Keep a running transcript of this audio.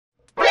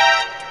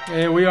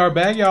And we are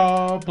back,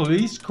 y'all.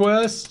 Police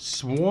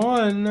Quest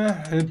 1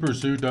 in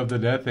pursuit of the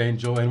Death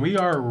Angel. And we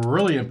are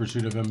really in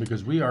pursuit of him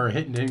because we are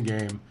hitting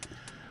in-game.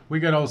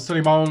 We got old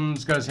Sonny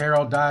Bones, got his hair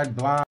all dyed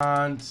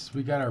blonde.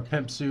 We got our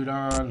pimp suit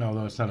on,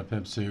 although it's not a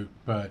pimp suit,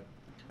 but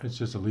it's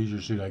just a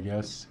leisure suit, I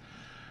guess.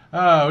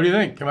 What do you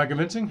think? Am I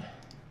convincing?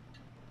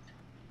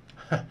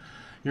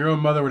 Your own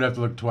mother would have to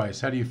look twice.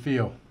 How do you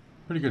feel?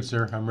 Pretty good,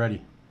 sir. I'm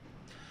ready.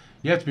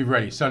 You have to be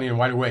ready, Sonny, and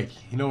wide awake.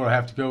 You know where I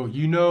have to go.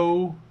 You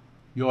know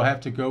you'll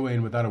have to go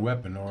in without a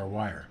weapon or a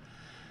wire.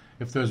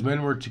 If those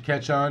men were to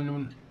catch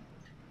on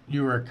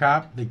you were a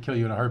cop, they'd kill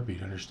you in a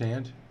heartbeat.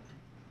 Understand?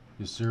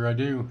 Yes, sir, I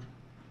do.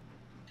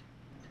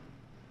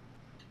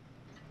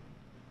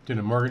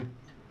 Lieutenant Morgan?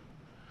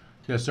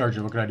 Yes,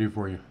 Sergeant, what can I do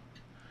for you?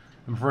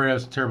 I'm afraid I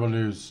have some terrible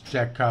news.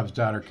 Jack Cobb's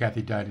daughter,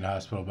 Kathy, died in the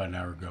hospital about an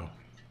hour ago.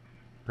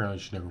 Apparently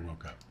she never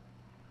woke up.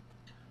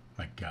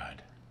 My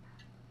God.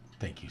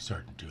 Thank you,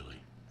 Sergeant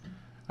Dooley.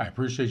 I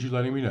appreciate you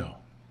letting me know.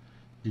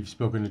 You've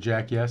spoken to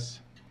Jack, yes?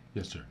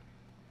 Yes, sir.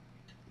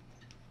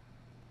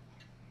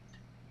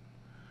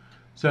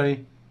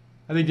 Sonny,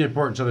 I think the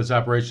importance of this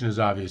operation is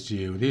obvious to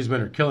you. These men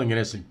are killing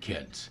innocent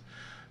kids.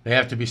 They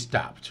have to be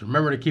stopped.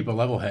 Remember to keep a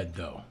level head,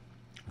 though.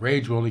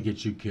 Rage will only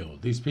get you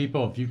killed. These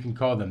people, if you can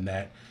call them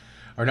that,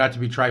 are not to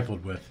be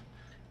trifled with.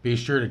 Be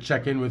sure to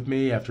check in with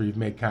me after you've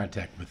made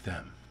contact with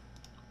them.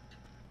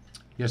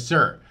 Yes,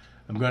 sir.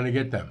 I'm going to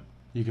get them.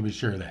 You can be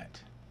sure of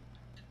that.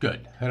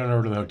 Good. Head on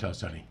over to the hotel,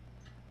 Sonny.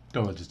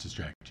 Don't let this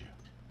distract you.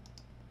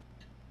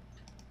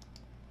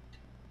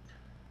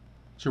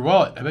 It's your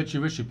wallet. I bet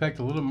you wish you packed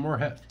a little more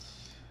heft.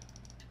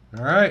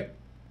 All right.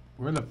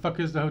 Where the fuck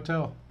is the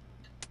hotel?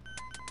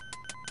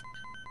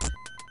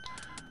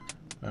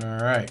 All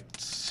right.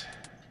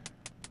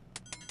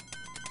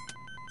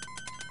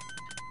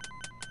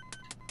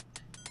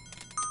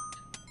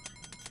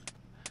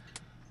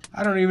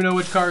 I don't even know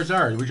which cars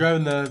are. Are we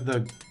driving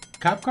the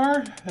cop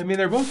car? I mean,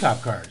 they're both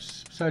cop cars.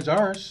 Besides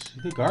ours.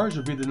 You think ours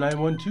would be the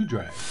 912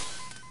 drive.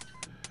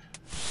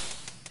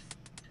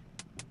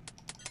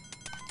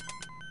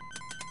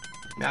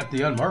 Not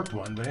the unmarked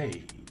one, but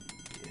hey,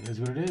 it is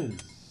what it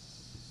is.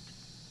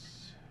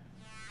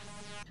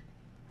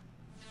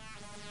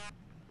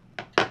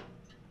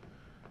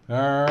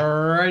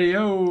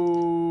 Alrighty-o.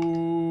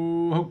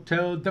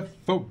 Hotel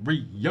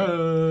Deforia.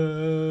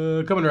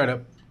 Coming right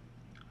up.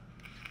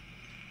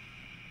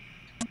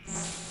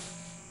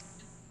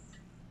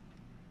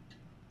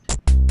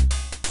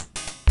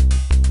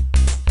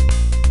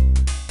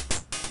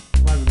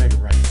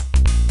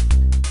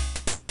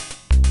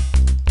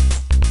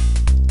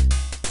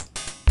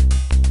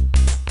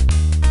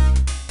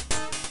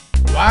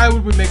 Why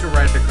would we make a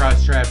right to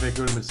cross traffic? It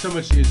would have been so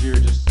much easier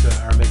just to,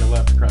 or make a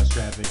left to cross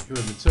traffic. It would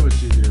have been so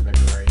much easier to make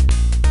a right.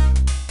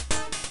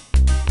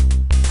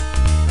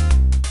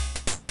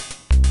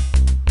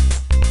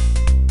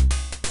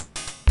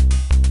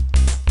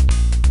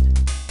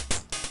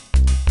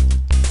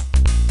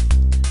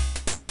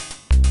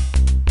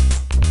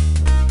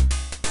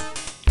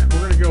 And we're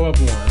going to go up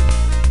one.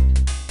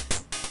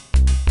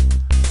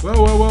 Whoa,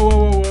 whoa, whoa, whoa,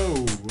 whoa,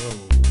 whoa, whoa.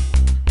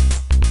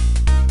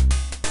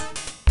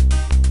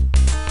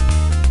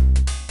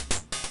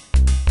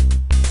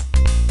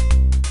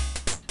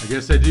 I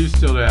guess I do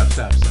still have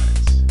stop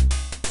signs.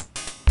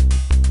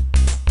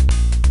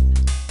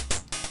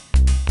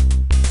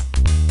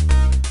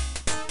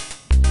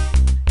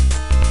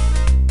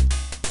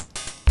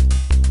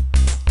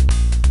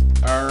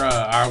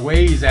 Our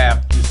Waze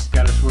app just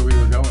got us where we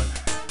were going.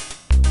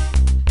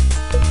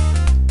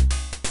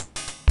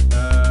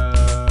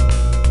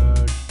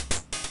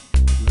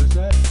 What is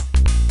that?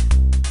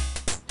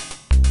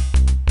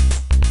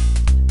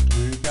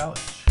 Community College.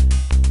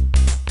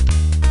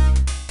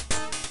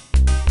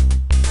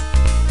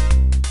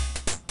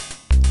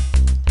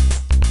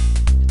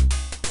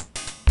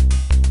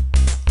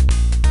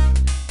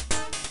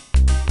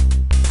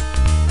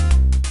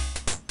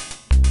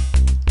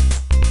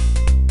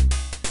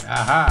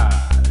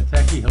 Aha! The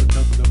Tacky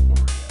Hotel Deforia.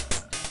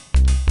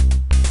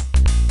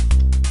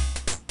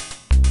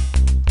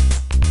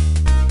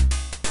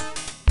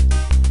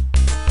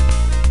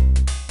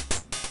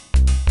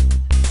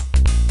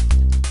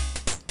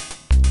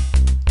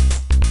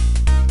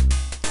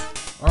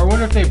 Or I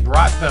wonder if they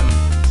brought them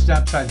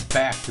stop signs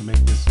back to make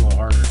this a little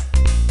harder.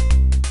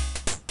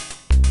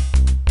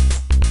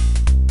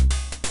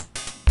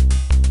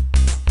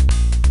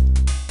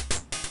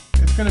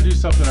 It's gonna do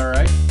something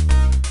alright.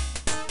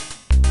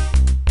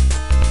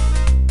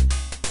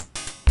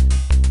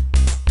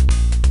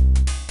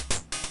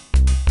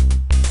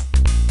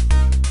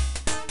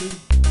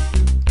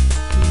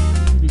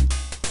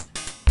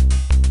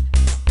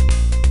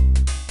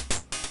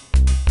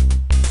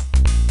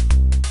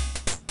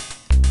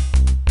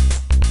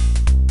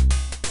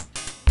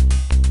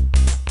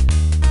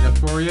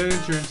 Deforia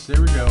entrance,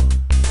 there we go.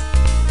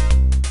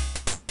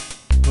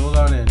 Hold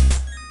on in.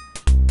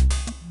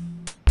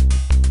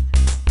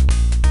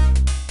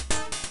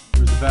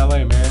 Where's the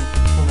valet, man?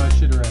 Let's pull my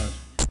shit around.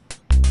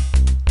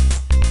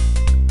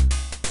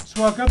 Just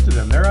walk up to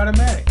them, they're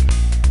automatic.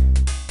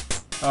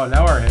 Oh,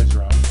 now our head's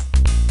wrong.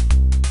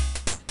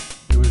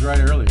 It was right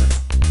earlier.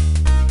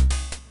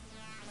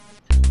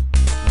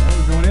 Alright,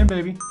 we're going in,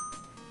 baby.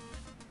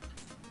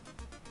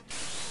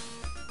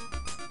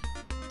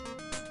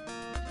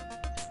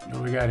 What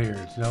do we got here?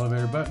 It's an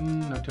elevator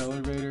button, hotel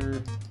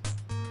elevator.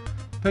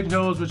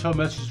 Pigeonholes which hold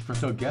messages for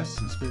hotel guests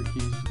and spare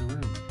keys for the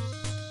rooms.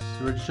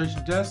 The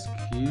registration desk,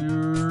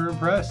 you're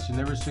impressed. You've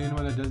never seen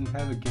one that doesn't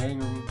have a gang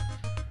room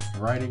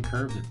riding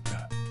curves at the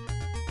top.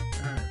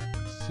 Alright,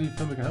 let's see if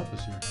somebody can help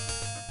us here.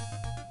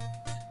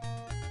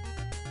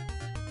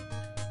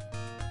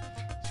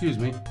 Excuse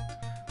me.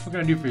 What can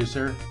I do for you,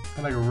 sir?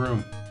 I'd like a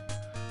room.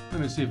 Let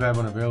me see if I have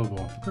one available.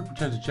 The clerk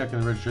pretends to check in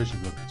the registration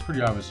book. It's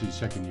pretty obvious he's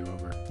checking you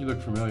over. You look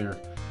familiar.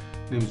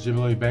 My name is Jim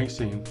Lee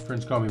Bankstein.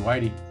 Friends call me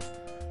Whitey.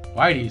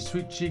 Whitey,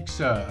 Sweet Cheeks,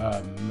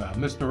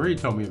 Miss Marie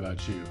told me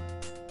about you.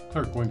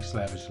 Clerk winks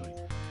lavishly.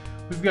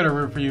 We've got a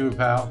room for you,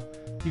 pal.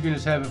 You can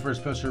just have it for a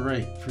special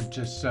rate for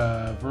just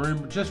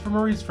for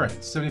Marie's friends.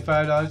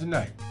 $75 a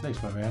night.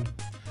 Thanks, my man.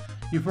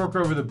 You fork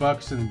over the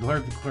bucks and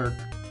alert the clerk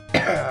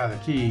the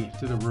key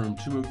to the room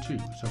 202.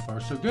 So far,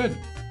 so good.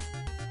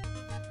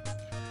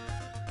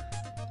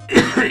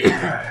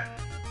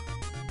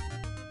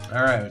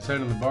 All right, let's head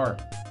to the bar.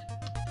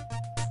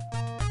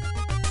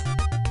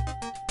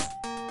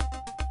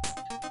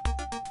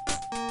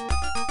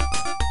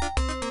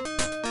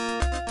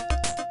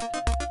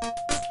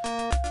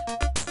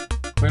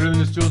 Cleaner than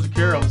the stools of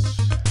Carol's.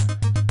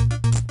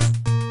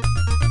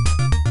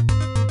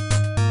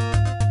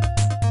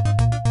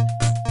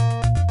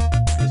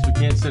 Guess we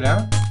can't sit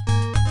down?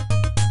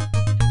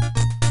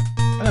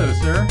 Hello,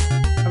 sir.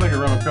 I'd like a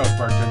rum and coke,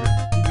 bartender.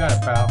 You got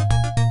it, pal.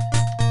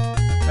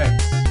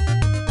 Thanks.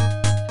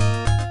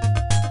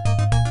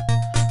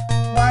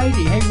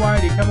 Whitey, hey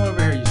Whitey, come over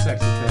here, you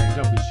sexy thing.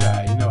 Don't be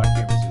shy. You know I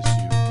can't resist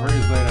you.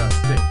 Maria's laying on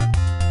thick.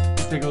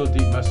 Take a little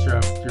deep, muster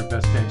up your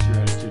best gangster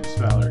attitude,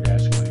 smile her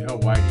dashingly. Oh,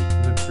 Whitey,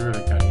 you look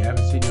terrific, honey. I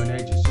haven't seen you in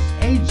ages. Just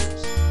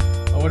ages.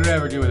 Oh, what did I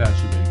ever do without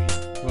you, baby?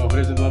 Well, if it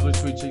isn't lovely,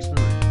 Sweet Cheeks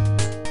Marie.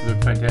 You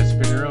look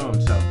fantastic in your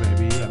own self,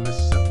 baby. I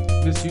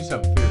miss you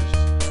something fierce.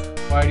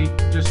 Whitey,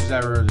 just as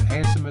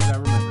handsome as I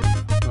remember you.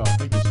 Well,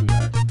 thank you,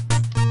 sweetheart.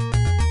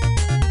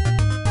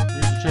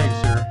 Here's your change,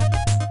 sir.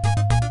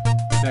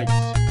 Thanks.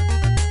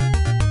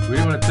 We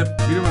didn't want to tip.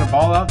 We didn't want to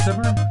ball out,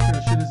 tipper. What kind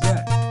of shit is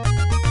that?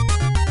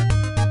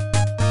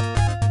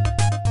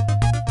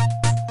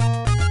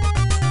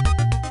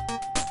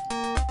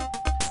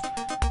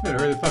 Better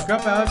hurry the fuck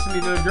up, Alex. I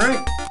need another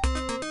drink.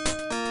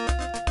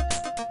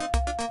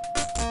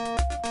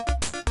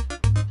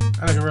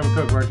 I like a rum and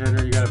coke,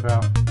 bartender. You got it,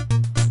 pal.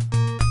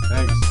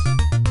 Thanks.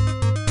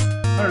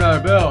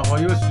 $100 bill. Well,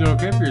 you must be doing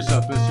okay for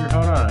yourself, mister.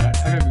 Hold on. I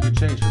got a good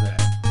change for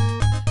that.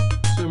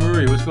 So,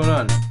 Marie, what's going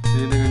on? See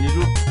anything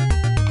unusual?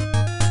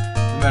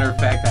 As a matter of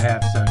fact, I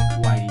have, son.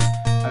 Whitey.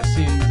 I've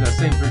seen the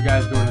same three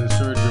guys going to the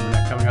storage room and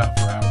not coming out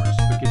for hours.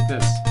 But get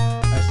this.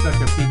 I stuck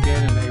a peek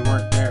in and they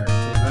weren't there.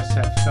 They must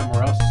have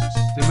somewhere else.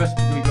 They must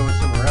be going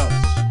somewhere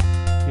else.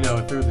 You know,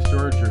 through the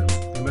storage room.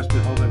 They must be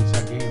holding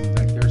that game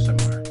back there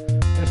somewhere.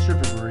 That's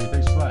terrific, Marie.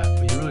 Thanks a lot.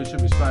 But you really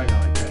shouldn't be spying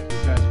out like that.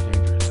 These guys are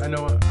dangerous. I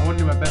know. I want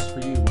to do my best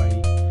for you,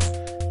 Whitey.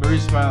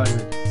 Marie's smiling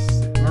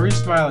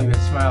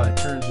that smile that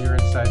turns your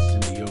insides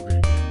into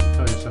yogurt again. You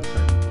feel yourself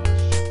starting to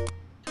blush.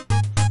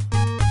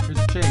 Here's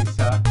the change,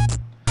 sir.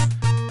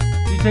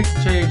 You take the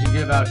change and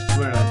give out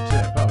 $200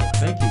 tip. Oh,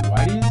 thank you.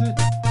 Whitey, is it?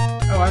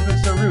 Oh, I've been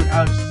so rude.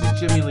 Alex, this is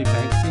Jimmy Lee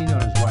Banksy,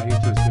 known as Whitey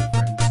to his good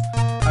friends.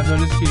 I've known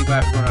this cutie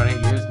guy for going on 8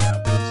 years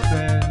now, but it's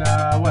been,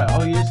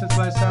 all year since the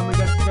last time we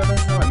got together?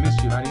 Oh, I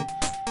missed you, honey.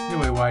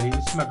 Anyway, Whitey,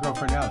 this is my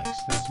girlfriend, Alex.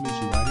 Nice to meet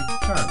you, Whitey.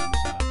 Charming,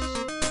 Miss Alex.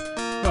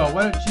 Well,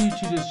 why don't you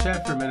two just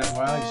chat for a minute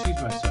while I excuse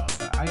myself?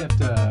 I have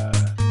to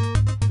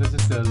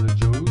visit the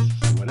Joes,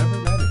 whatever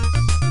that is.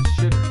 This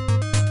shitter.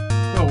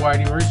 Well,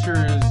 Whitey, Marie sure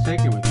is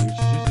taken with you.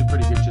 She's usually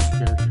pretty good just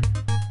character.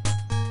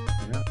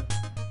 Yeah.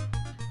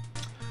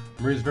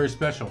 Marie's very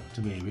special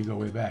to me. We go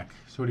way back.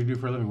 So what do you do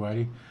for a living,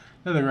 Whitey?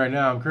 Nothing right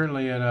now. I'm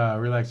currently in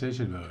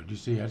relaxation mode. You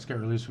see, I just got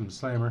released from the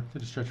slammer.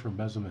 Did a stretch for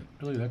embezzlement.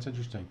 Really, that's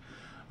interesting.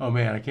 Oh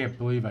man, I can't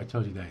believe I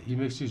told you that. You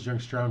mixed these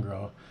drunk strong,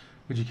 girl.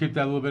 Could you keep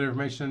that little bit of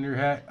information in your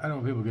hat? I don't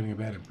want people getting a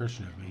bad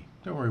impression of me.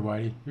 Don't worry,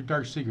 Whitey. Your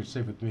dark secret's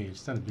safe with me.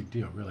 It's not a big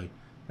deal, really.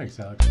 Thanks,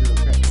 Alex. You're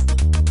okay.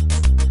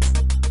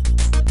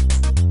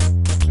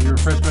 So you're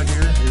refreshed right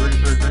here? Are you ready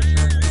for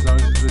adventure? As long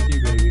as it's with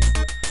you, baby.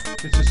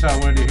 It's just how I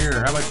wanted to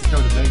hear. How about you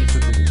come to Vegas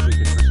with me this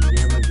weekend for some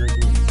gambling,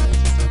 drinking, and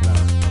dancing till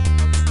dawn?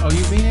 Oh,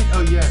 you mean it?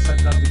 Oh, yes. I'd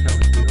love to come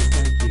with you. Oh,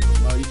 thank you.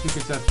 Well, you two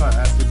kids have fun.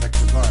 I have to get back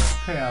to the bar.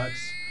 Okay,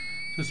 Alex.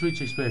 So, Sweet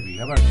Cheeks, baby.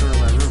 How about a tour of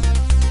my room?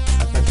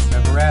 I thought you'd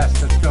never asked.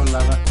 Let's go,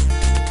 lover.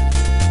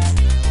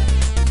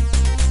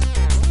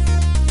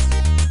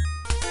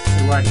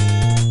 Hey, Whitey,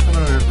 come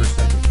on over here for a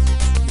second.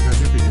 You're going to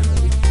do pretty good,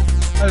 lady.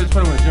 I just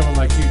wonder what a gentleman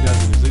like you does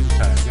in his leisure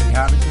time. Any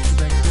hobbies, Mr.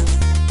 Bankston?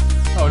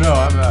 Oh, no,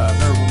 I'm a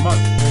veritable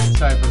monk.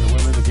 Aside from the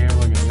women, the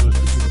gambling, and the English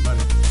pursuit of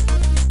money.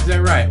 Is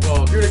that right?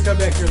 Well, if you're to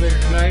come back here later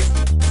tonight,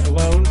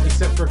 alone,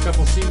 except for a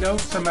couple C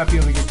notes, I might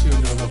be able to get you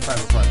into a little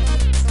private party.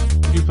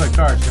 You play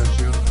cards, don't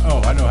you?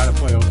 Oh, I know how to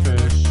play Old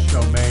Fish,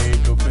 Oh Maid,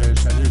 Go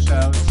Fish. I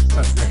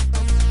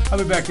I'll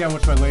be back down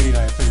once my lady and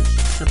I finish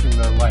stripping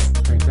the light.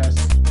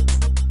 Fantastic.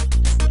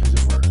 As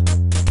it were.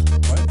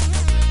 What?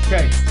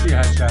 Okay, see you,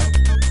 Hotshot.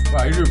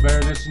 Wow, you're doing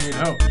better than this than you'd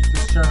hope.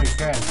 This charming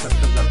cat and stuff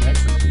comes up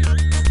next to you.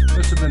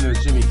 Must have been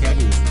those Jimmy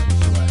Cagney movies you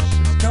used to watch.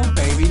 Just go,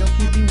 baby. Don't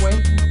keep me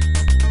waiting.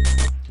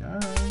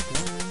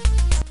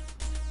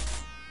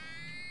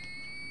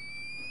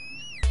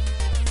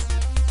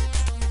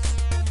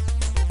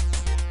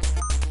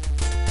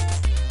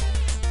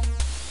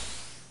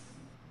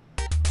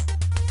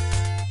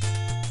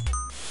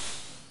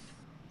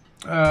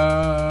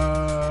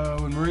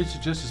 Alright. When Marie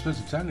suggests to spend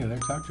some time together,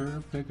 talk to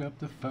her, pick up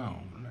the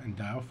phone, and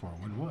dial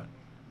 411.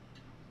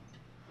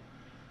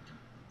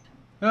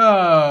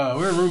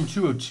 We're in room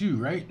 202,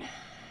 right?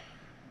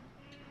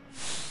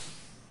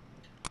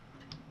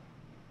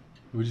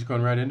 Are we just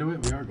going right into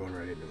it? We are going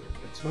right into it.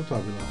 Let's no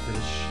talking about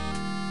finish.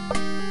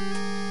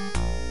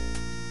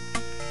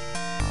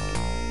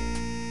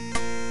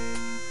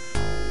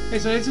 Hey,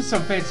 so is this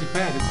some fancy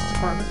pad? Is this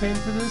department paying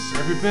for this?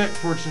 Every bit,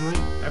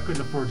 fortunately. I couldn't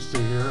afford to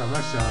stay here on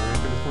my salary. I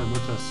couldn't afford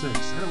Motel 6.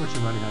 I don't want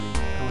your money, honey.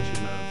 I want your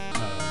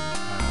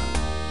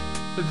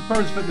love. The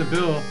department's footing the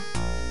bill.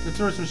 Let's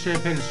order some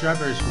champagne and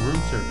strawberries for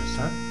room service,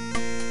 huh?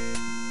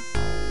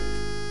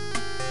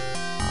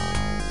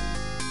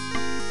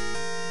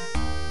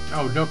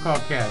 Oh, don't call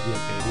cab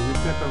yet, baby.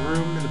 We've got the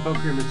room and the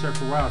poker room in there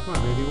for a while. Come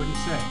on, baby. What do you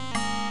say?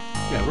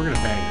 Yeah, we're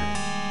gonna bang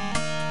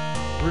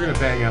her. We're gonna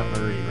bang out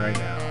Marie right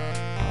now.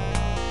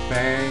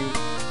 Bang.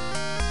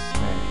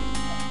 Bang.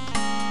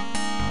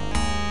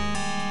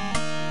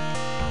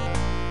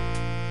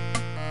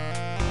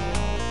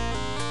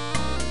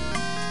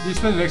 You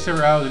spend the next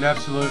several hours in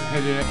absolute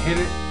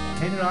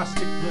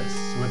hedonistic bliss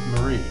with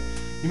Marie.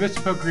 You missed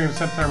a poker game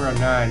sometime around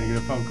 9 to get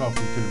a phone call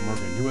from Lieutenant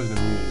Morgan. He wasn't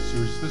amused. You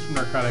were dismissed from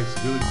narcotics.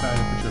 Duly decided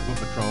to put you on foot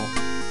patrol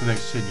for the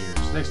next 10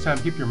 years. Next time,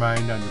 keep your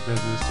mind on your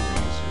business and your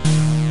answers.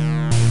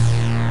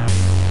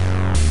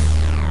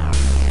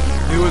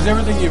 It was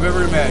everything you've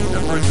ever imagined.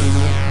 Unfortunately,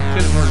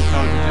 Lieutenant Morgan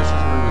called you just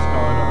as Marie was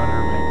calling on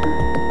her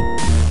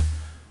maker.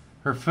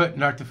 Her foot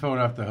knocked the phone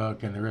off the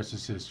hook, and the rest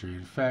is history.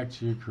 In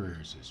fact, your career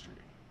is history.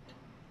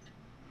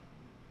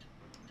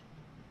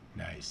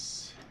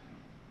 Nice.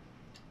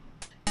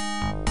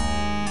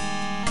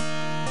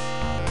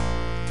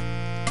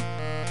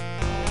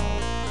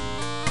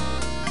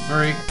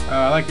 Murray,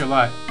 I like you a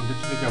lot. Did you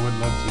think I wouldn't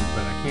love to,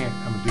 but I can't.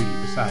 I'm a duty.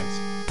 Besides,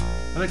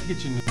 I'd like to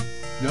get you to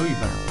know you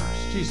better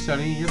first. Geez,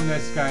 Sonny, you're the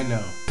nicest guy I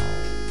know.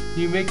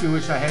 You make me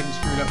wish I hadn't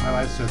screwed up my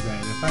life so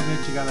bad. If I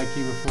met you guy like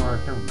you before,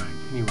 never mind.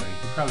 Anyway,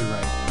 you're probably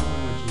right. I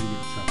don't want you to get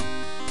in trouble.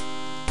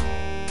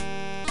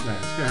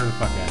 Alright, let's get her the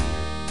fuck out of here.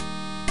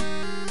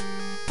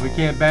 We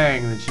can't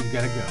bang, then she's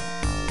gotta go.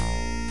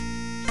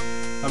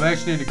 I'm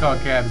actually need to call a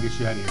cab and get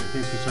you out of here.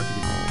 Things can start to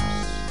get dangerous.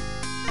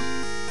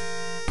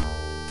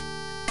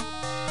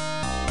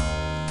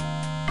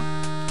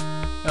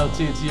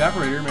 LTNT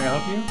operator, may I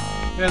help you?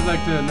 Yeah, I'd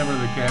like the number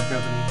of the cab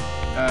company.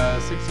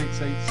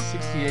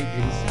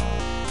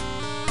 688-6887.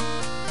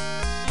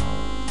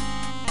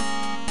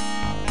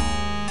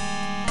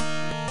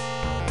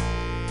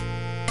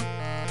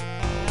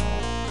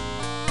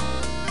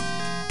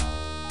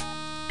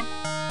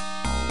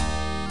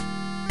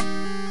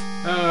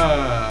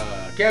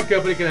 Cab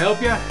company, can I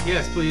help you?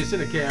 Yes, please.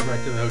 Send a cab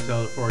right to the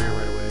hotel for you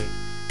right away.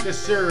 Yes,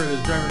 sir. There's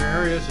a driver in your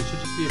area, so it should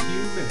just be a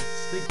few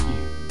minutes. Thank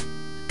you.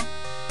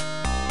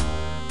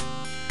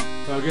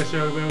 Well, I guess we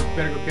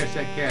better go catch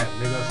that cab.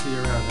 Maybe I'll see you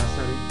around. Huh,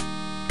 Sonny?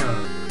 Count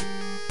on me.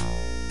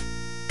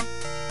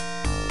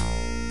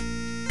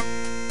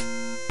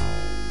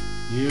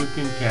 You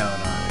can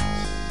count on it.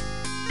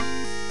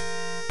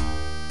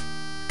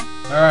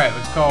 Alright,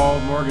 let's call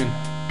Morgan.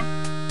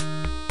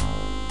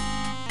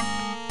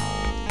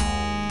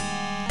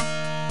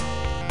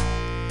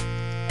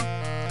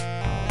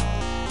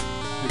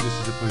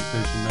 Police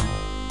station number.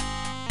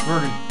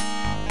 Morgan.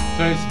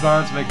 Sonny, this is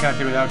Bonds. Make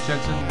contact with Alex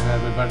Jensen and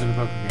I've been invited to the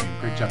poker game.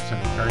 Great job,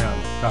 Sonny. Carry on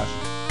with caution.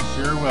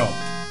 Sure will.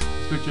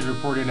 Expect you to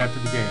report in after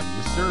the game.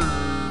 Yes, sir.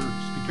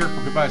 Just be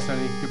careful. Goodbye,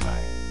 Sonny.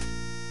 Goodbye.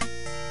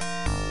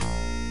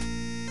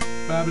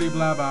 Blah, blah,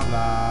 blah, blah,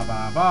 blah,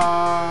 blah, blah.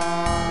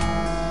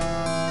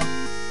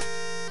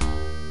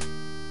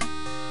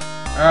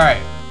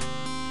 Alright. I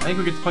think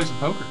we get to play some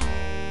poker.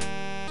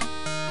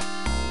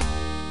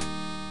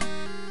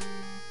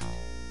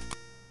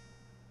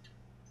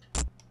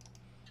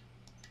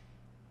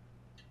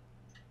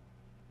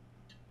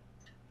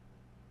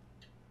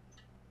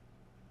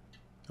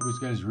 Everybody's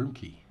got his room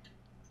key.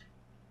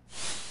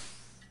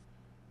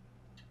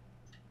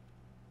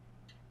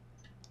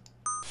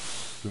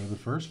 Go to the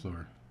first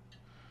floor.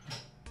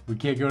 We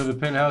can't go to the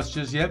penthouse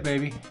just yet,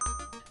 baby.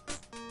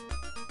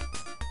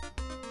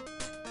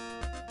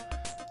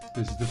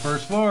 This is the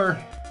first floor.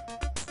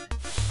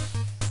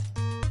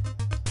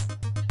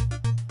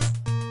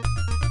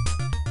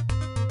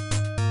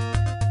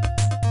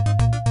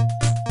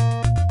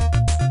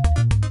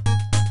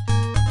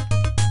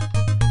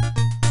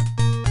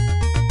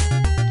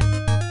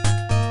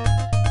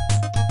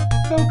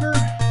 Poker.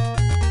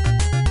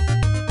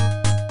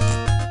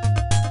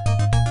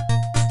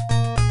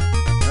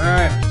 All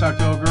right. talk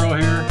to old girl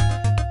here.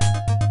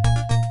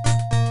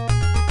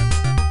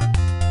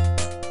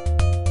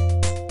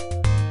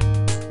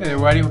 Hey there,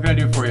 Whitey. What can I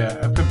do for you?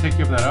 I've come take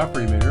you up that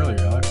offer you made earlier,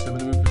 Alex. I'm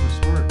in the mood for some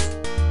sport.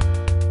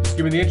 Just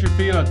give me the entry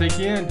fee and I'll take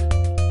you in.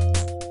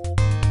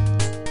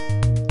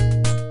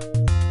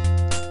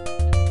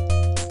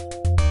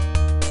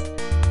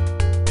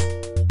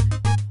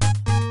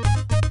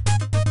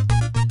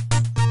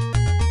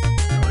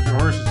 Your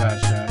horse is hot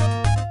shot.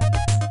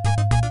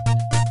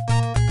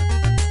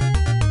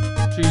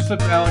 She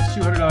slipped Alex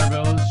 $200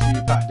 bills. She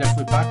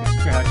definitely pockets.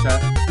 Okay, hot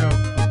shot. Let's go.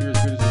 Hope you're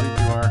as good as you think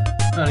you are.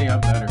 Honey,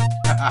 I'm better.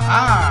 Ha ha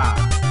ha!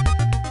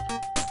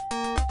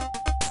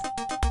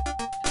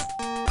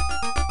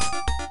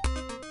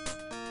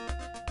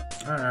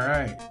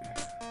 Alright.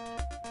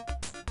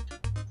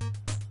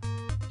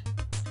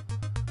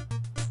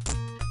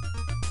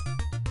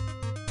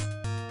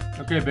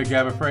 Okay, big guy,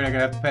 I'm afraid I'm gonna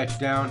have to pat you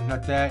down.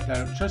 Not that I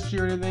don't trust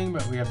you or anything,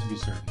 but we have to be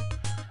certain.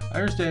 I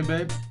understand,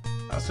 babe.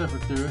 I'll suffer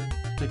through it.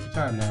 Take your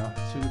time now.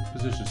 See the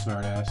position,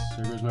 smartass.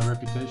 There goes my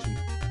reputation.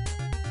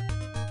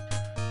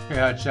 Okay,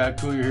 hotshot,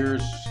 cool your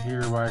ears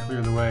here while I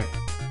clear the way.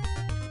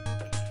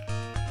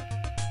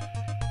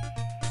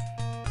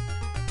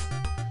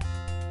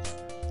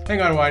 Hang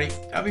on, Whitey.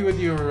 I'll be with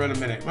you in a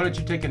minute. Why don't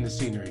you take in the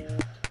scenery?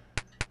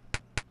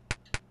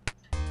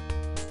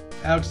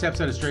 Alex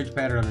steps out a strange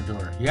pattern on the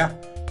door. Yeah?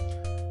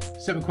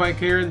 Something quite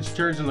clear, and she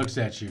turns and looks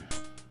at you.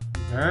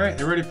 Alright,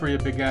 they're ready for you,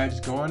 big guy.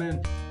 Just go on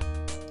in.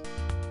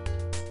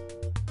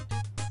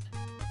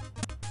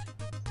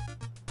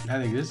 I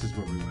think this is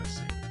what we want to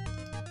see.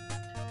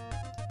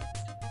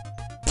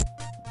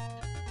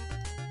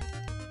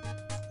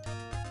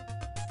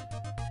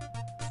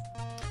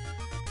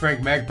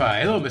 Frank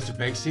Magpie. Hello, Mr.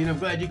 Bankstein. I'm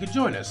glad you could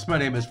join us. My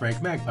name is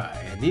Frank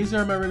Magpie, and these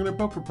are my regular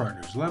poker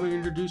partners. Allow me to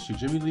introduce you,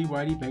 Jimmy Lee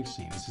Whitey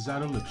Bankstein. This is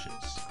Otto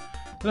Lipschitz.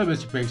 Hello,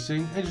 Mr.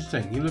 Bankstein.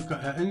 Interesting. You look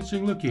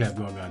interesting look you have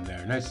going on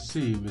there. Nice to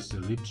see you, Mr.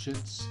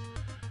 Lipschitz.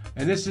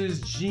 And this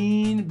is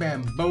Gene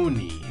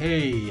Bamboni.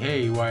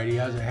 Hey, Whitey,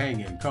 how's it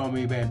hanging? Call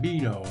me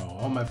Bambino.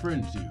 All my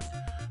friends do.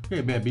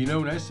 Okay,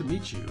 Bambino, nice to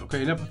meet you.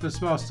 Okay, enough with the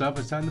small stuff.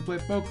 It's time to play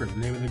poker. The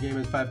name of the game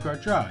is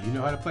 5-card draw. You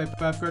know how to play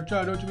 5-card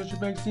draw, don't you, Mr.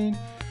 Bankstein?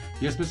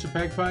 Yes, Mr.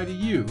 Magpie, to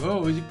you.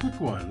 Oh, he's a quick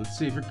one. Let's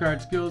see if your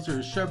card skills are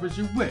as sharp as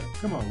your wit.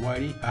 Come on,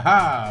 Whitey.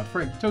 Aha!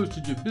 Frank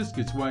toasted your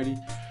biscuits,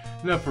 Whitey.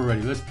 Enough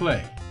already. Let's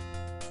play.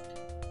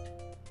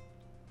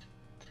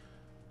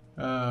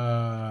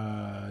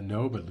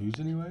 No, but lose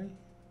anyway?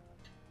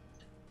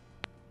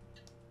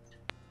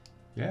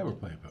 Yeah, we're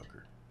playing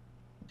poker.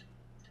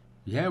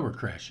 Yeah, we're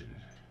crashing.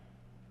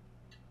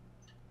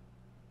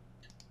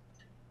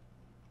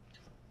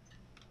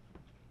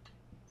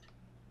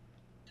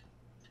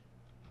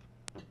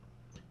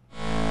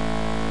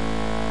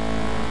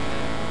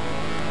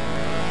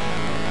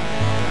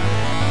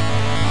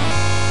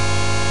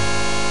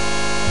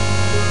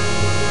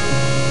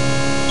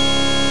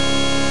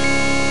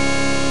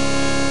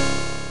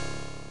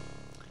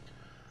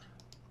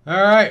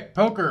 All right,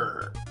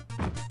 poker.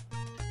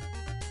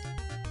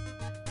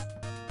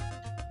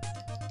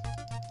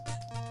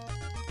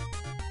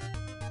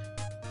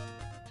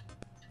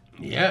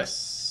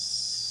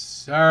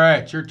 Yes. All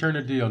right, your turn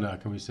to deal now.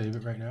 Can we save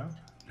it right now?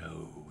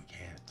 No, we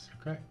can't.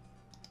 Okay.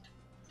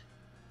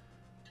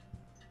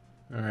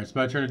 All right, it's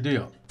my turn to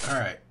deal. All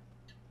right.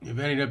 You've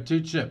ended up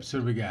 2 chips. What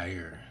do we got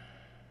here?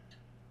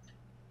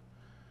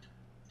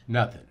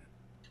 Nothing.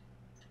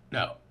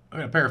 No. I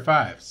got a pair of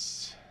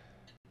 5s.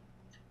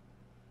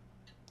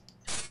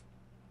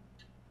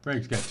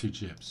 Frank's got 2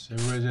 chips.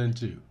 Everybody's in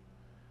 2.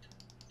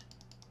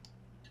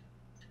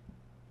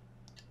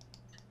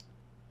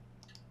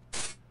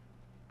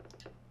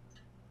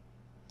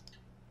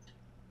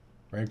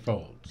 Frank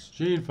folds.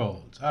 Gene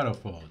folds. Otto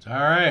folds. All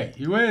right,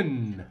 you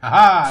win.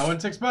 Haha! I won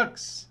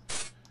 $6.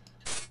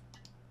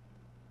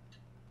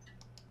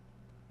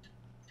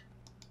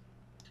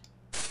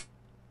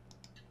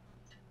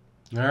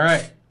 All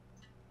right.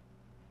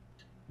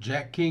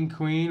 Jack, King,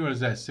 Queen. What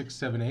is that? 6,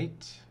 7,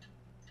 8.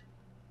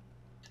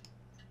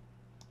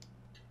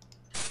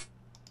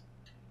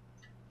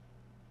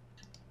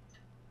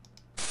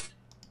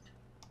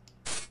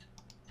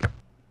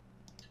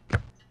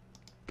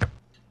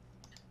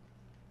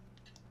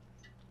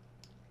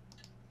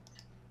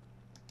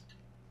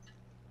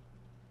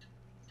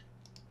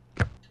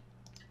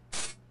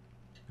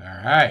 All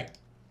right.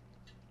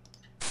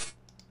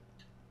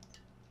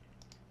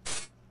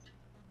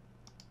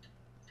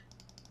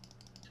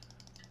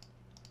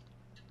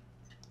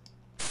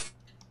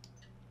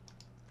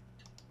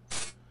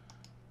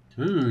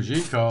 Ooh,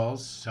 G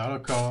calls, Otto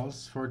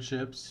calls, 4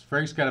 chips.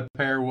 Frank's got a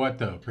pair what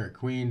though? Pair of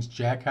queens,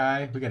 jack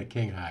high. We got a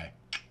king high.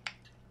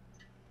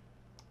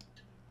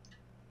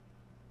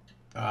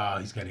 Oh,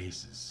 he's got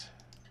aces.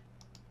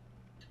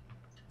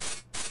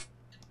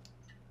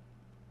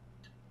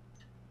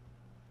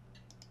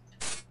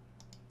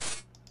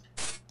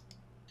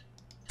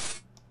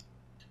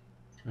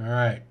 All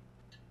right.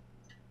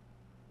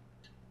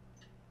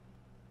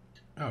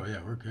 Oh yeah,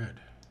 we're good.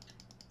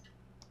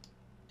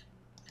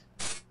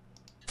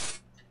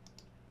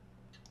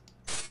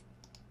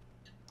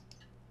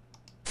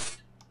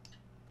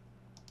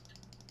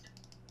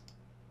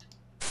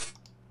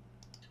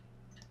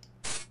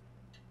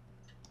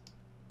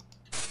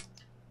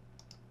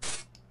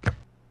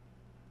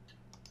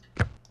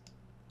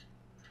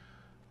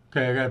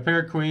 Okay, I got a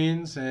pair of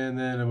queens, and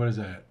then what is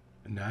that?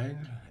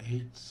 9,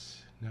 8s,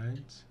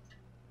 9s.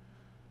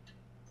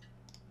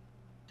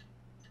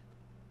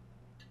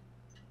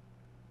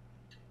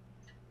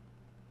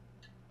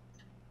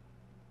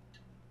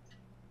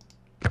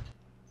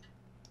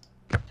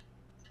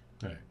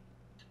 All right.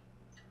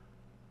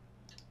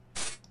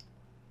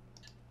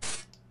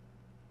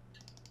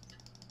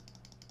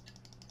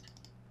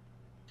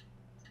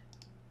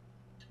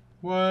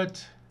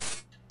 What?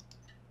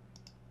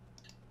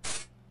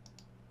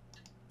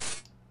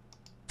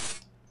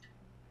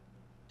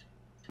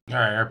 All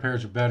right, our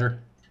pairs are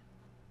better.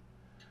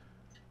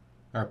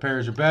 Our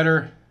pairs are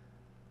better.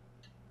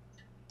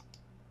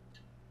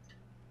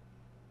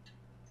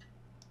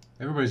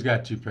 Everybody's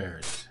got 2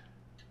 pairs.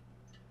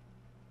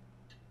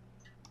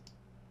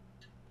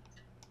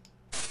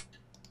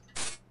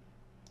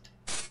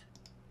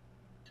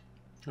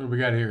 What do we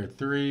got here?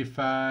 3,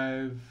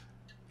 5,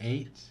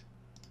 8.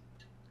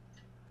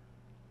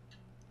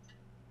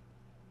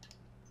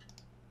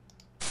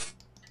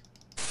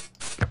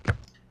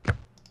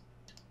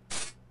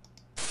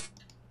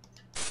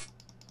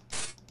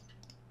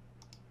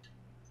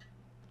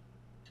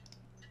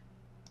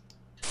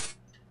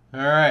 All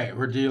right,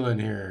 we're dealing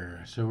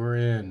here. So we're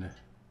in.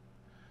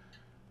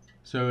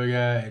 So we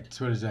got,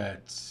 what is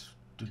that?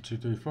 2,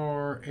 3,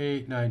 4,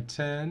 8, 9,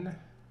 10.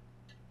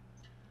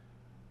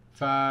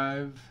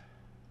 5,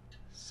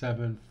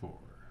 7, 4.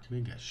 We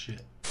ain't got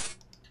shit.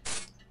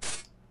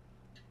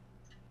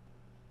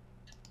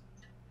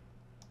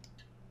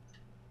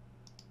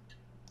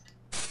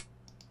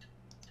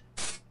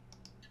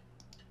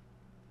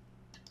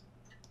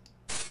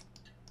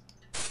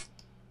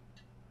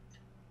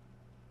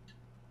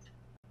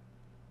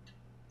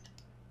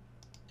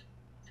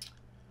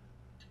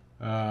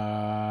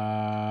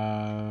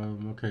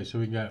 Okay, so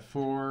we got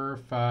 4,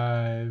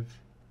 5,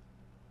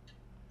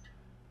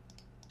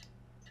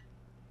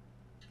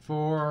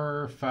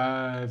 4,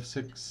 5,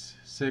 6,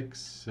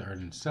 6, or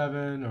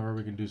 7, or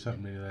we can do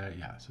something to that.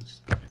 Yeah, so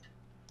it's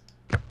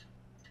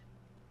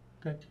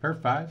okay. Pair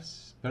of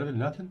 5s, better than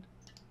nothing.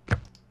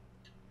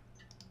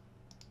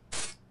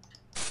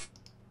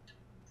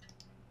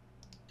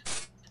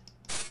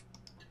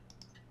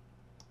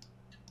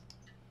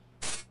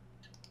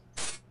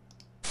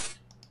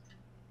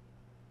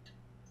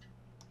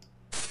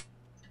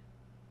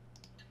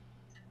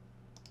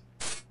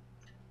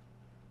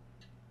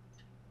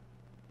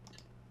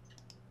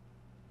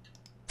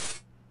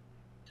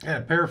 Yeah,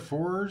 a pair of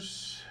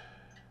 4s.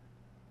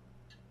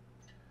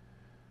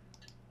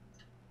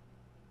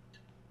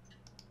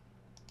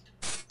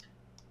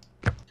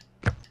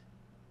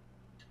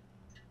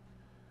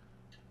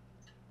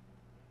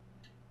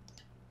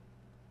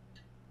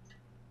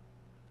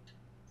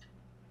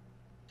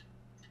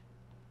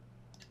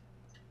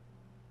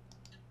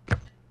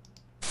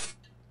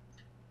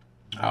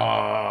 Oh,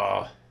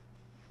 I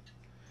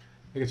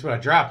think it's what I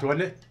dropped,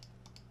 wasn't it?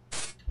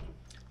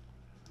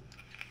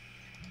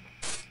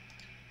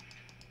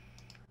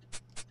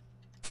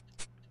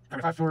 All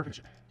right, 5, 4, finish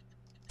it.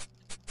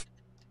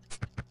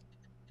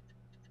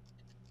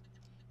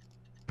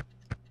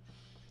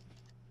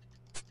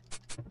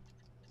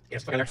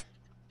 Yes, together. All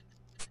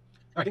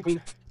right, king,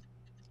 queen.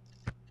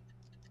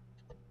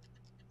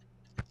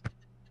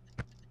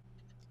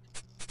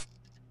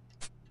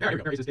 All right, here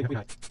we go. Aces, king, queen,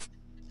 high.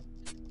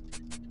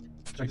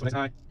 Try to get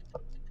high.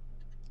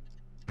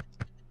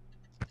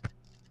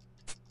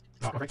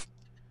 Oh, perfect.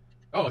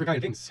 Oh, 3 kind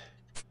of kings.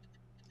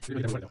 We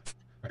really don't want it, though.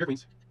 All right, pair of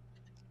queens.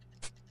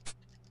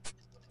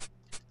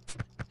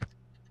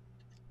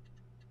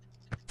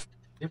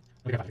 Yep,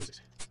 we got 5,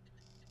 6.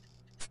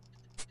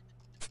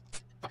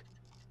 5. All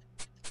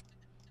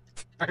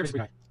right, pair of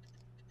queen, high.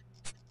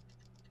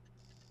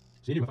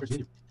 See you, motherfuckers, see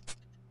you.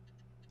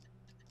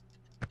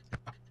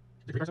 5.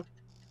 Is it 3 cards, though?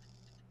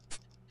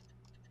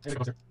 And a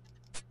couple there.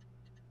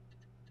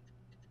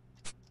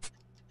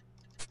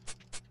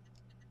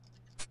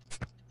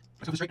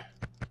 Let's go straight.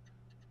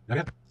 Now we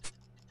have.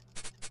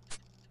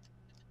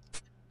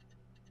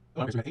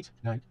 Oh, okay, so we got 8,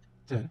 9,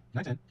 10,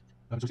 9, 10.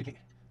 11, 16, 8.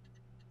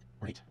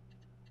 Or 8.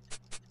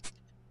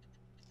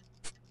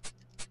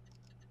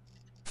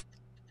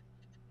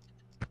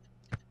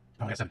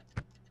 Oh, I got 7.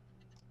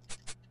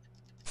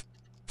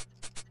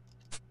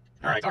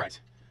 Alright, alright.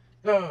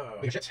 Oh,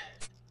 we got shit.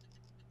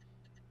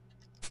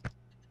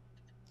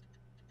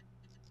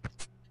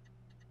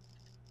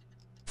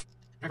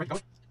 Alright, go.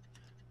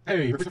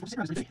 Hey, we're 6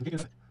 rounds. We can't get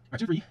another. Alright,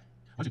 2, 3.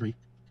 1, 2, 3.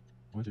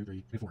 1, 2,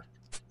 3. 4.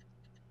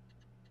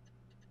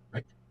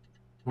 Right?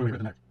 What are we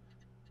with there?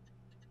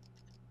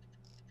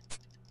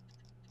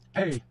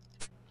 Hey.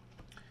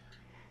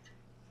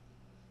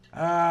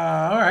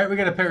 Alright, we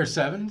got a pair of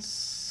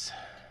 7s.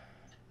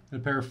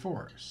 And a pair of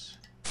 4s.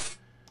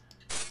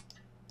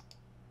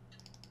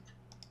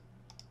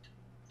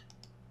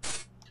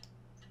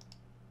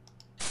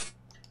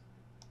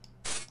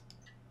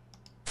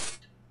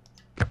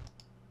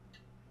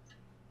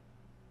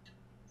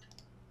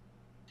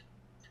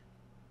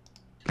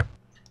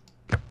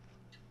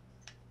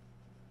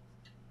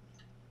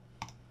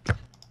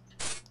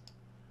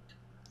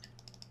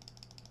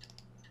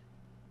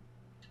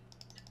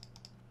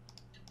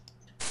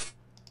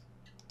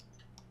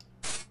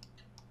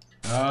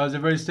 Oh, is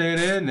everybody staying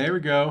in? There we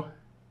go.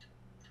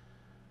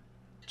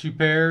 2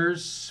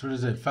 pairs. What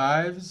is it?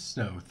 5s?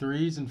 No,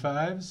 3s and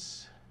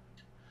 5s.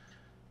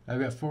 I've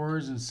got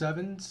 4s and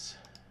 7s.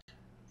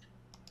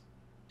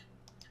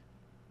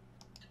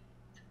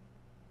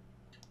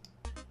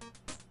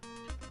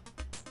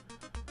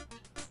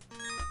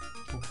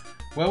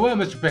 Well,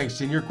 Mr.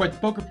 Bankston, you're quite the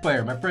poker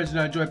player. My friends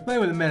and I enjoy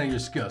playing with a man of your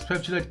skills.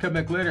 Perhaps you'd like to come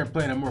back later and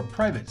play in a more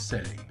private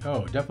setting.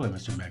 Oh, definitely,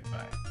 Mr.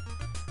 Magpie.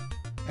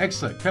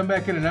 Excellent. Come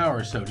back in an hour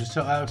or so. Just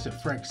tell Alex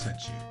that Frank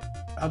sent you.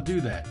 I'll do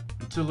that.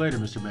 Until later,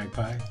 Mr.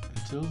 Magpie.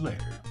 Until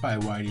later. Bye,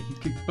 Whitey. You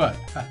kick butt.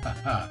 Ha ha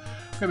ha.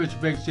 Okay, Mr.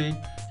 Bankston,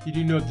 you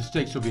do know that the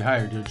stakes will be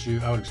higher, don't you?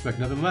 I would expect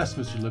nothing less,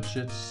 Mr.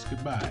 Lipschitz.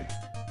 Goodbye.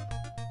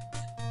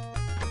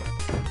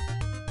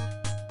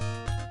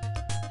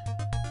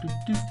 Do,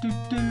 do, do,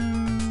 do.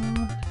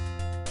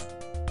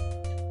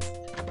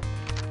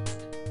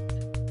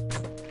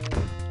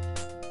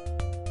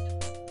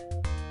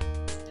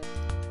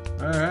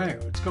 All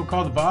right, let's go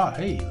call the boss.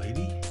 Hey,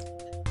 lady.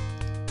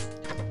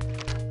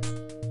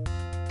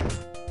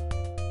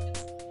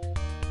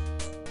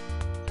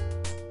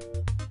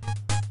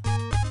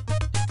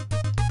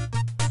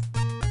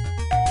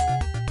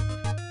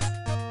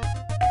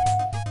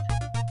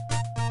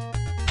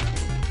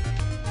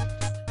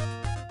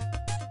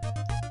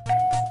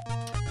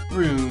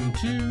 Room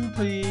 2,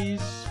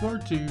 please. Floor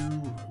 2.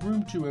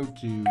 Room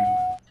 202.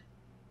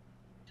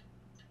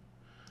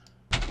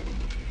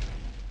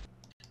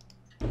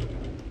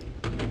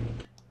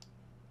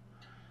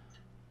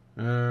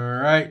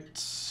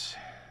 Alright.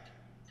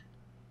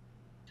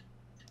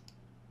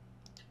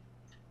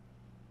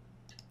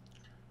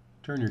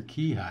 Turn your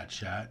key,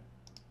 hotshot.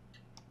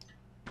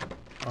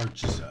 Or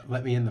just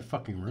let me in the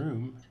fucking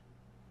room.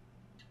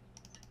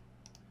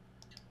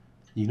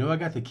 You know I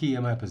got the key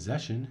in my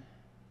possession.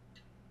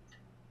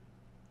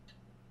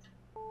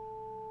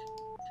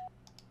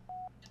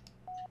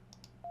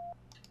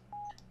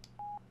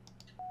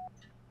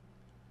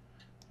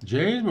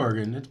 James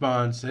Morgan, it's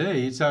Bonds.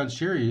 Hey, it sounds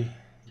cheery.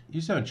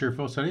 You sound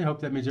cheerful, Sonny.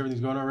 Hope that means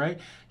everything's going all right.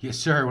 Yes,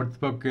 sir. I went to the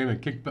poker game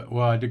and kicked butt.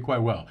 Well, I did quite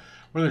well.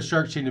 One of the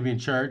sharks seemed to be in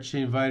charge. He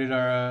invited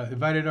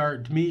our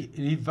to me.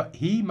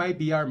 He might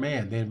be our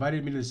man. They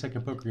invited me to the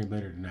second poker game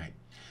later tonight.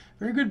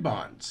 Very good,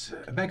 Bonds.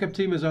 A backup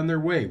team is on their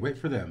way. Wait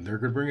for them. They're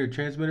going to bring a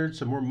transmitter and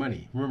some more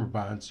money. Remember,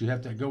 Bonds, you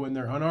have to go in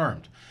there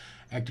unarmed.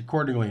 Act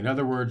accordingly. In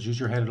other words,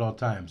 use your head at all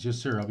times. Yes,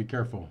 sir. I'll be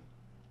careful.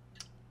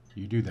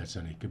 You do that,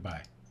 Sonny.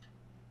 Goodbye.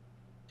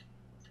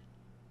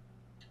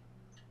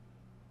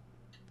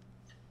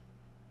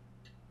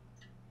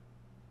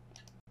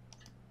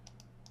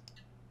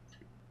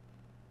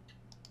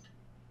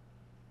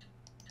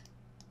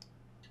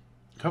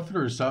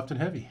 Comforter is soft and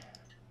heavy.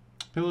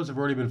 Pillows have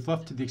already been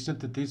fluffed to the extent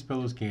that these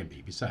pillows can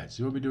be. Besides,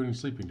 you won't be doing any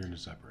sleeping during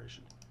this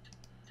operation.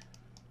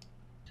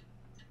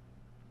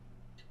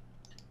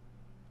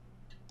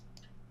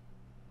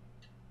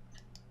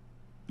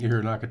 You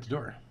hear a knock at the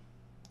door.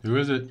 Who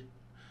is it?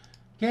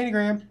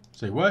 Candygram.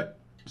 Say what?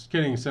 Just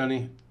kidding,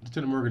 Sonny.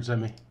 Lieutenant Morgan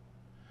sent me.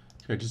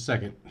 Okay, just a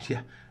second.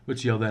 Yeah,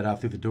 let's yell that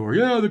out through the door.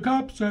 Yeah, the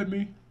cops sent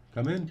me.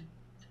 Come in.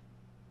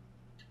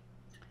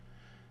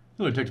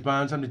 Hello, Detective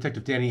Bonds. I'm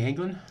Detective Danny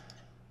Anglin.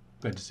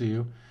 Glad to see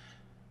you.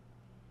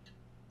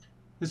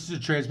 This is a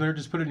transmitter.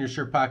 Just put it in your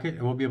shirt pocket,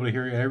 and we'll be able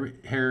to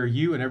hear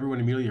you and everyone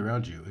immediately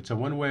around you. It's a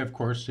one-way, of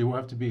course, so you won't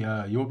have to be.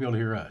 You won't be able to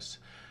hear us.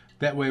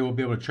 That way, we'll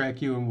be able to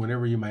track you, and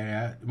whenever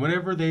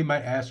they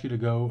might ask you to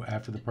go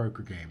after the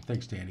poker game.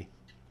 Thanks, Danny.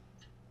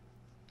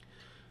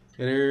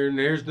 And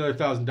there's another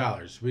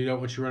 $1,000. We don't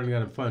want you running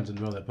out of funds in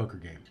the middle of that poker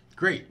game.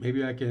 Great.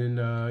 Maybe I can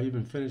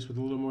even finish with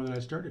a little more than I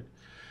started.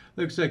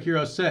 Looks like you're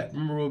all set.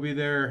 Remember, we'll be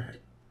there.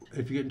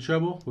 If you get in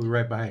trouble, we'll be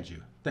right behind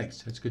you.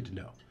 Thanks. That's good to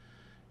know.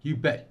 You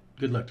bet.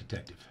 Good luck,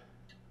 Detective.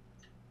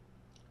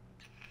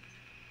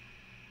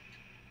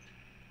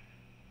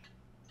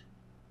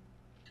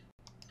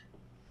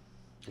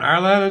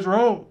 All right, let's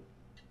roll.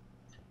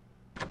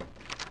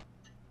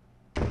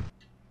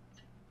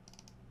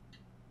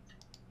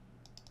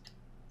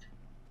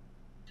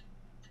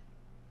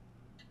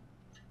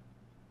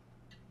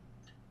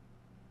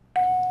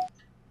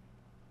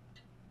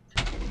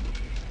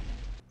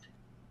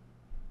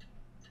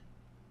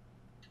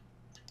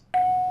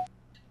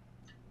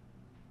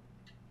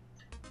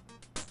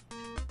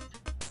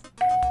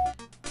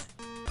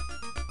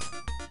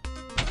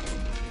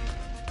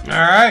 All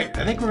right,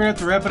 I think we're going to have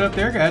to wrap it up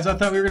there, guys. I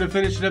thought we were going to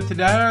finish it up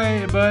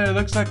today, but it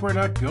looks like we're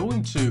not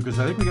going to, because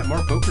I think we got more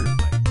poker to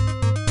play.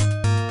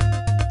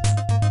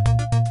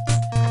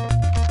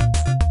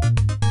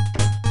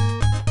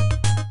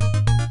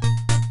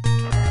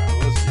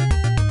 Let's see.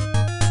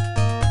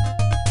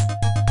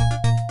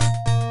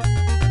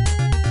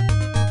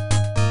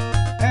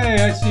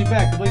 Hey, I see you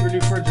back. I believe your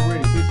new friends are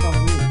waiting. Please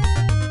follow me.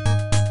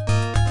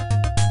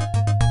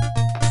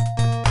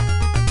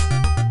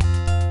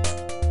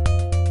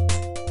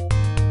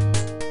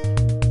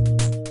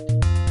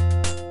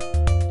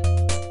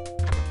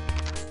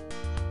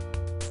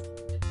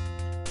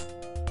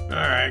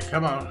 Alright,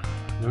 come on.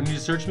 You don't need to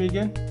search me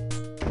again?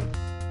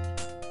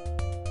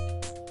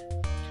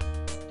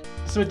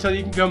 So I tell you,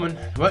 you can come in.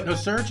 What? No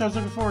search? I was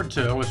looking forward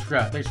to it. I almost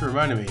forgot. Thanks for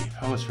reminding me.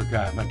 I almost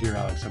forgot. My dear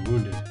Alex, I'm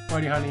wounded.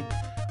 Whitey, honey,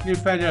 you need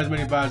to find out as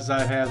many bots as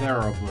I have. They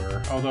are a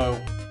blur. Although,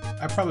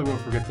 I probably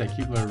won't forget that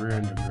cute little rear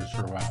end of yours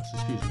for a while. So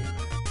excuse me a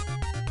minute.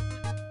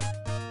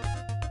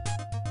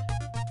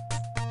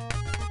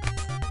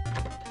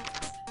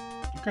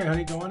 Okay,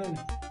 honey, go on in.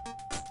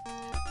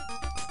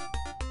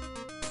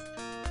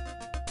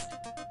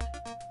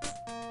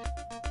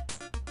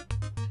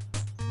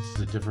 This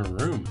is a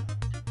different room.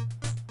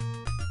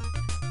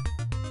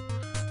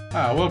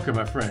 Ah, welcome,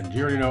 my friend.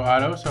 You already know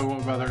Otto, so I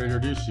won't bother to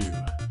introduce you.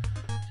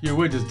 Your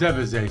wage is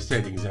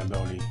devastating,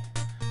 Zamboni.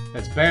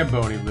 That's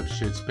Bamboni,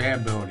 lipshits,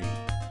 Bamboni.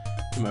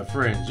 To my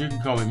friends, you can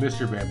call me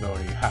Mr.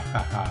 Bamboni. Ha ha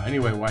ha.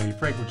 Anyway, Whitey,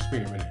 Frank will just be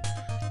in a minute.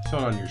 Just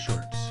hold on to your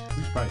shorts.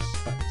 We should probably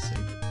fucking save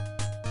it.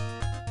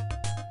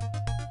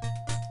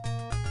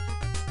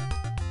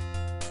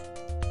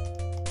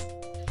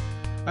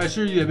 I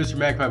assure you that Mr.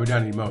 Magpie would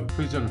not need a moment.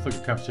 Please don't inflict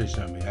a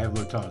conversation on me. I have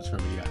low tolerance for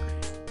mediocrity.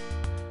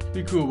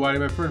 Be cool, Whitey.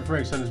 My friend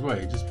Frank's on his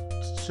way. Just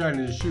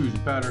shining his shoes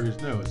and powdering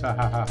his nose. Ha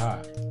ha ha ha.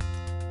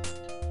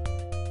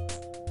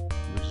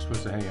 We're just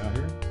supposed to hang out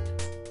here?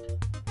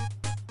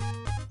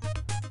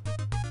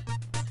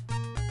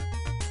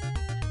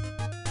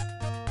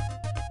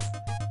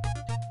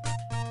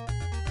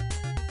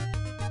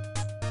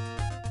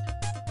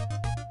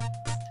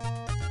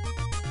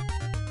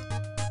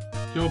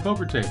 Joe,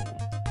 poker table.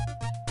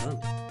 Oh.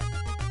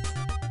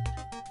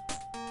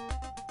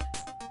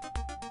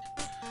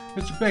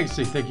 Mr.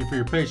 Banksy, thank you for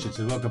your patience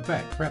and welcome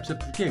back. Perhaps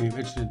after the game, you're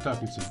interested in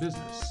talking some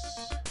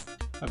business.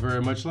 I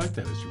very much like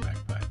that, Mr.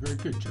 Magpie. Very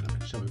good,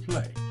 gentlemen. Shall we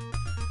play?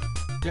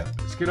 Yep,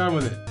 let's get on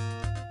with it.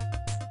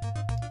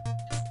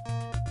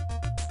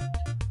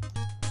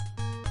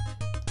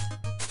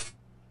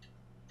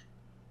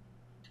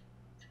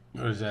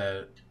 What is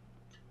that?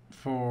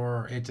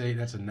 4, 8, 8,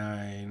 that's a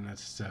 9,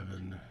 that's a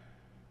 7.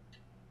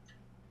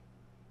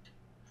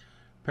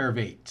 Pair of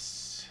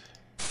 8s.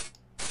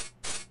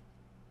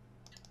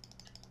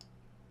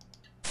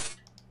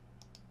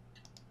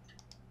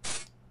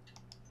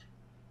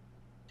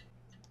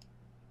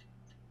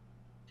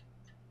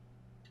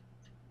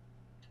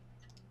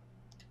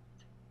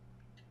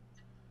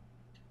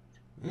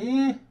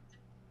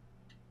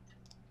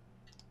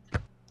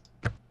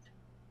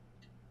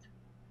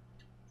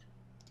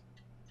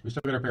 We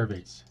still got our pair of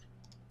 8s.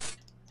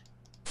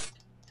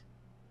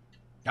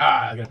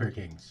 Ah, I got a pair of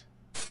kings.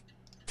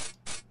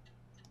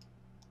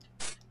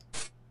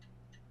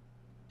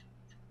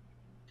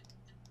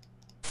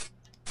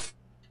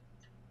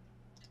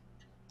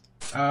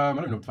 I don't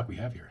know what the fuck we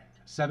have here.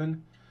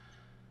 7,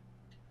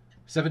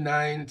 7,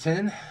 9,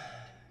 10.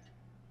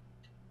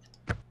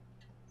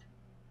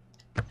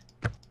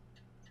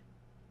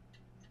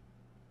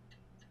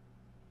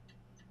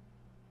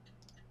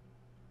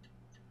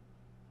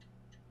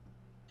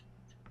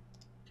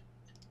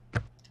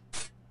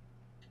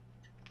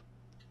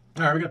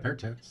 All right, we got a pair of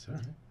 10s. All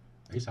right.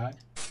 Ace high.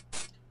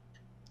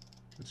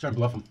 Let's try and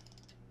bluff them.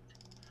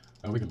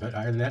 Oh, we can bet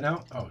higher than that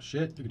now? Oh,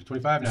 shit. You can do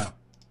 25 now.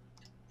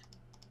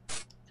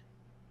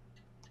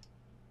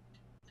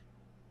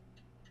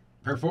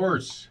 Pair of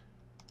 4s.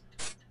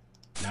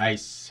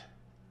 Nice.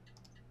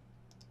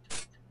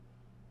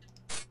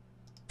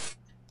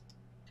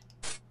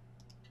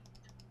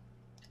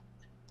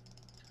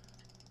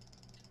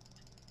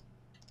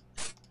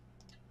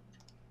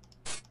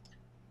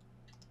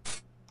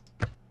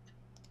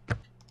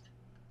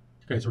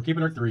 Okay, so we're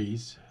keeping our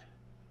 3s.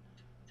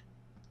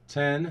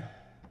 10,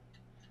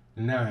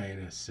 9,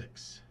 and a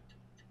 6.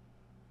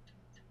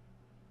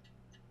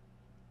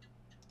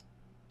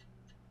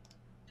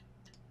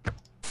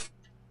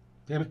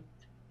 Damn it.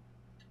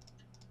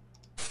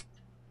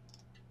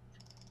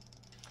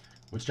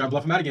 Let's try and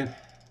bluff him out again.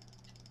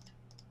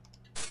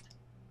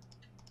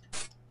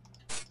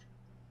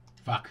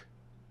 Fuck.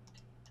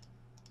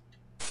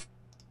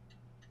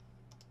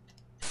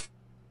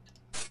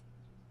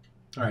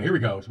 All right, here we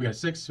go. So we got a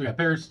 6, we got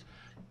pairs,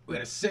 we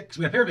got a 6,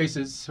 we got a pair of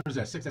aces. What is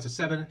that? 6, that's a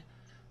 7,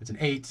 that's an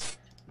 8.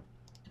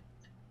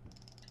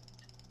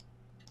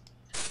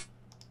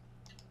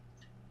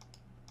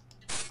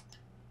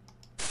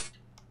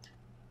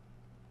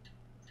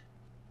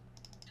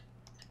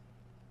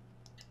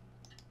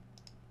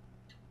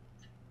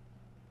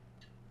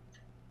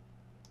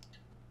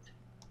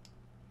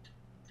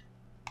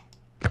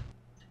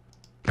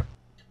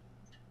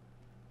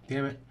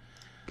 Damn it.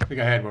 I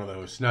think I had one of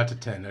those. Not to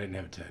 10. I didn't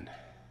have a 10.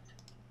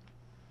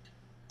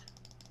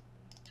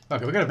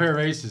 Okay, we got a pair of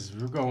aces.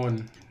 We're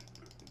going...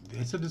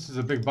 They said this is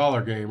a big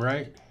baller game,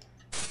 right?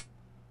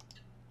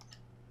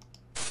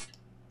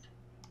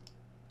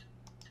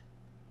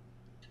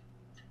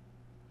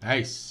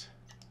 Nice.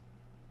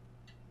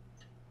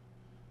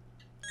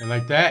 And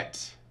like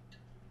that,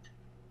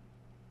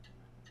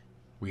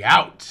 we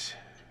out.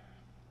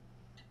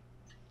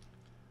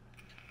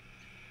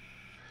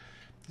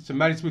 It's a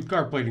mighty smooth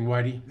card plating,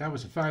 Whitey. That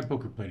was a fine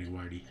poker plating,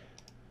 Whitey.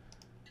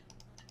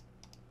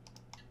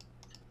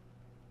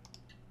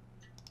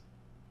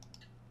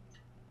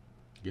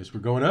 Guess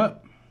we're going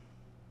up.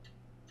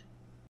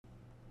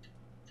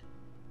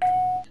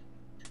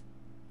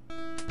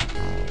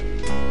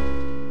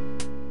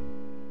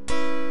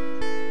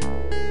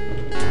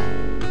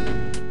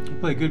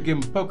 play a good game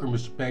of poker,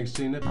 Mr.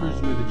 Banksy, and that proves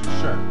to me that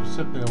you're sharp. There's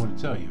something I want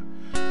to tell you.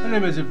 My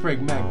name isn't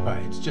Frank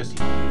Magpie, it's Jesse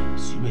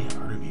Hayes. You may have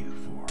heard of me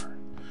before.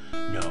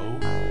 No,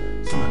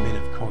 someone may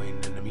have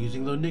coined an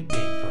amusing little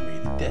nickname for me,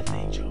 the Death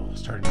Angel.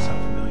 Starting to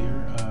sound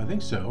familiar? I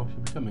think so.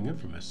 You're becoming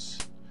infamous.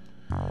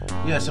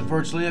 Yes,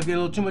 unfortunately, I've got a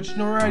little too much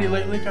notoriety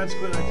lately.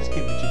 Consequently, I just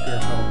can't be too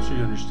careful. I'm sure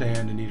you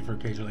understand the need for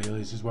occasional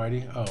aliases,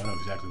 Whitey. Oh, I know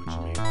exactly what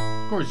you mean.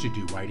 Of course you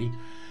do, Whitey.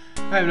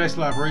 I have a nice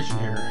little operation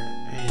here,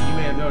 and you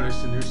may have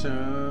noticed, and there's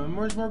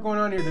more going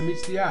on here than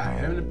meets the eye.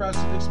 I'm in the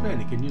process of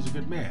expanding. Can use a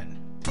good man.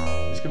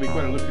 This can be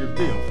quite a lucrative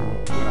deal for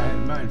what I had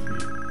in mind for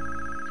you.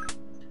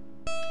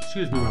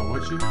 Excuse me, well,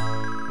 won't you?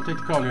 I'll take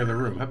the call in the other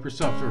room. Help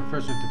yourself to a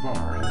refreshment at the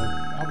bar, and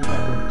I'll be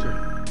back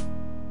momentarily.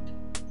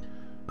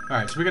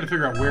 Alright, so we gotta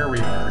figure out where we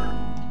are.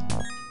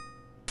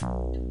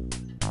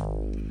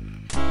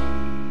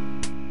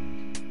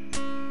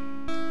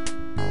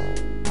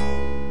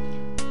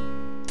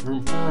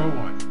 Room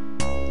 401.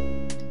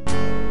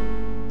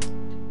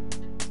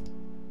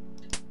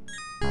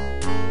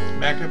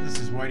 Back up, this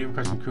is Whitey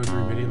requesting code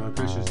 3 meeting.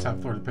 Location is top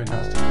floor of the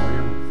penthouse,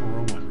 California,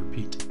 room 401.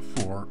 Repeat,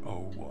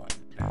 401.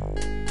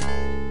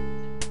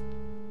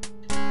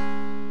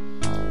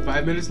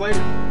 5 minutes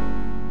later.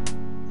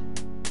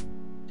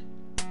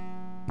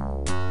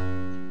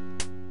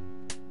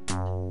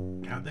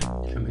 How'd they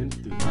come in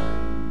through there?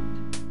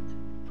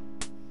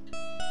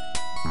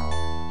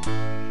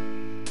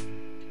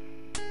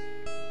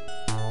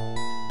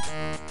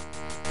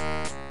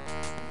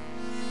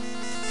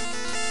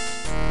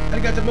 I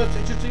got the most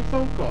interesting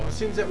phone call. It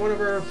seems that one of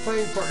our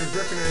playing partners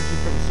recognized you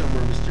from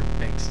somewhere, Mr.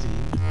 Bankstein.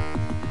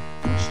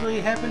 Fortunately,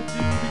 he happened to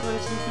be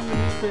glancing through the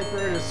newspaper,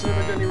 and as soon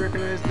as he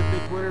recognized the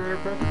big winner in our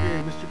poker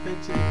game, Mr.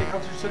 Bankstein,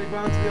 Officer Sonny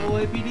Bonds, the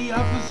LAPD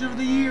Officer of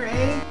the Year,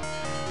 eh?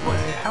 What,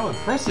 how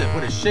impressive.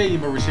 What a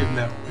shame you're receiving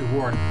that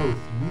reward both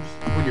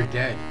when you're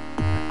dead.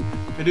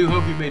 I do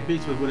hope you made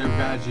peace with whatever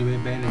gods you may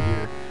abandon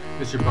here,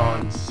 Mr.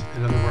 Bonds.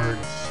 In other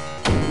words...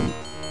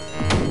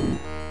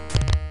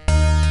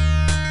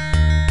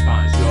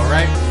 Bonds, you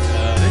alright?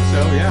 I think so,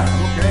 yeah,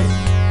 I'm okay.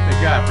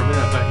 Thank God, for a minute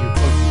I thought you were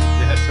close.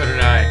 Yeah, so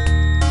did I.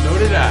 So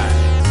did I.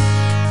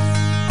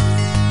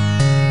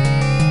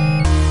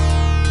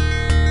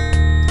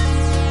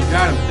 You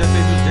got him. Death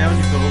Angel's down,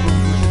 you fell over.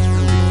 It's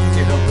relief. You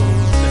can't help but a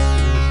little sick.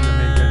 You never seen a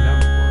man gun down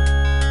before.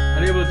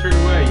 Unable to turn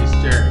away, you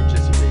stare at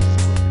Jesse Bates'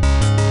 broken.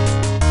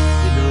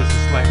 You notice a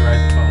slight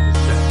rise and fall of his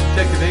chest.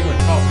 Detective England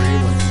called for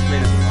ambulance. This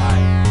man is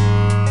alive.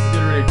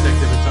 Get ready,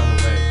 detective. It's on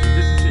the way. In the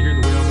distance, you hear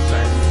the wail of a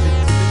siren.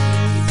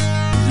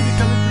 Who's going to be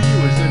coming for you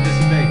instead of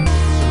Jesse Bates?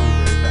 So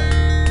very fast.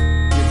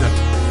 You've done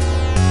it.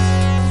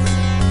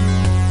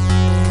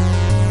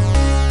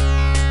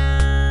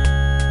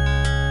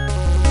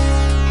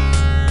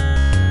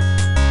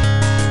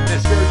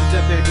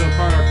 Death Angel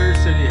upon our fair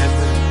city has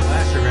been the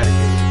last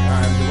eradicated.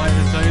 I'm delighted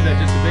to tell you that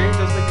Jesse Bates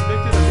has been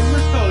convicted of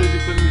numerous felonies,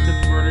 including the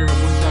attempted murder of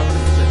one stop in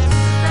possession of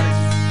narcotics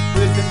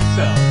with intent to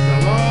sell. It's been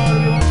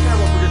a long time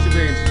for Jesse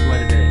Bates since the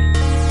light of day.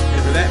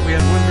 And for that, we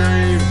have one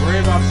very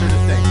brave officer to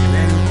thank. A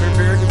man who was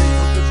prepared to make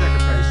ultimate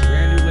sacrifice. A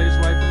man who laid his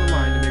life on the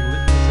line to make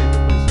Litton a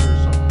safer place for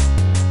us all.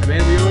 A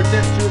man we owe a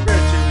debt to a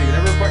gratitude we can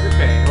never quite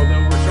repay,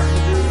 although we're starting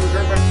to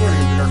return back to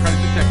him to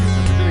narcotic detectives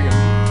and presenting him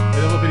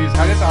with LAPD's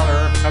highest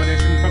honor,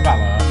 commendation for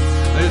valor.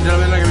 Ladies and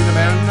gentlemen, I give you the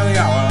man of the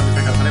hour to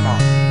pick up Sonny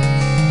Bonds.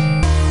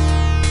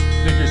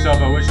 Think to yourself,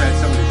 I wish I had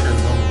somebody to share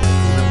the moment with.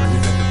 Remember, you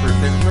got the first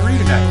date with Marie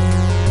tonight.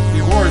 The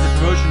award, the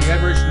promotion, the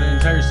admiration of the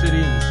entire city,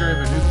 and the start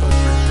of a new close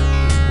friendship.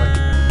 This is quite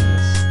dependent on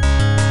this.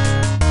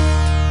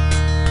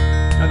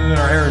 Other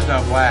than our hair is now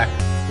black,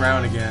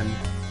 brown again,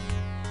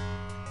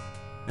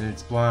 and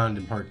it's blonde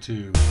in part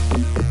 2.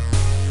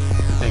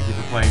 Thank you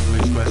for playing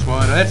Police Quest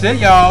 1. And that's it,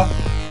 y'all.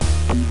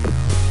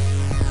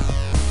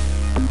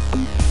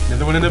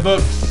 Another one in the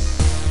books.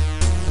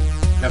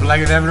 If you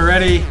like it, haven't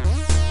already.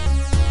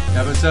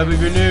 Have a sub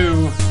if you're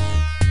new.